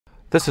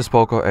This is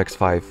POCO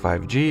X5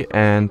 5G,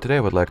 and today I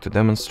would like to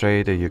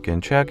demonstrate that you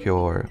can check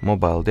your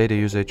mobile data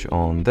usage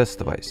on this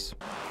device.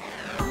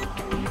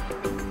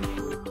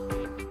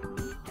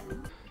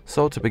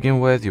 So to begin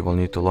with, you will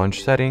need to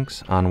launch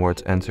Settings,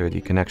 onwards enter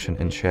the Connection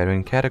and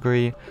Sharing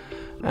category,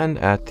 and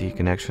at the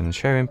Connection and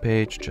Sharing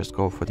page, just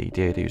go for the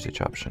Data Usage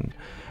option.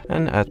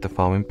 And at the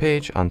following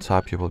page, on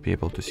top you will be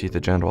able to see the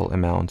general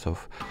amount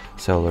of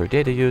cellular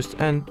data used,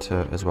 and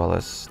as well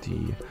as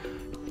the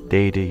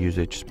data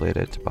usage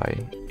split by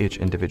each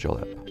individual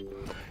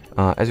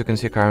app. As you can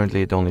see,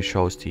 currently it only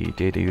shows the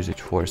data usage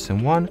for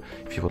SIM 1.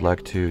 If you would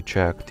like to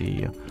check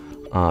the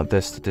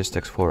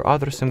statistics for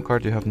other SIM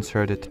card you have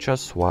inserted,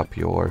 just swap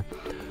your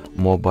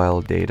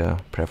mobile data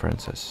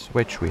preferences,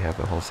 which we have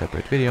a whole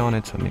separate video on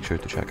it, so make sure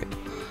to check it.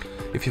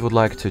 If you would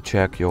like to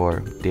check your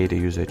data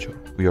usage,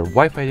 your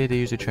Wi-Fi data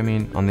usage,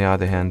 on the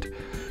other hand,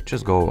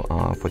 just go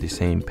for the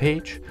same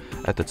page.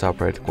 At the top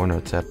right corner,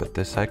 tap at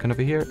this icon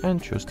over here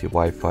and choose the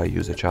Wi-Fi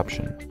usage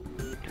option.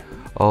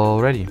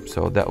 Alrighty,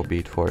 so that will be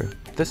it for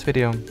this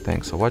video.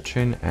 Thanks for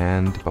watching,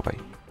 and bye-bye.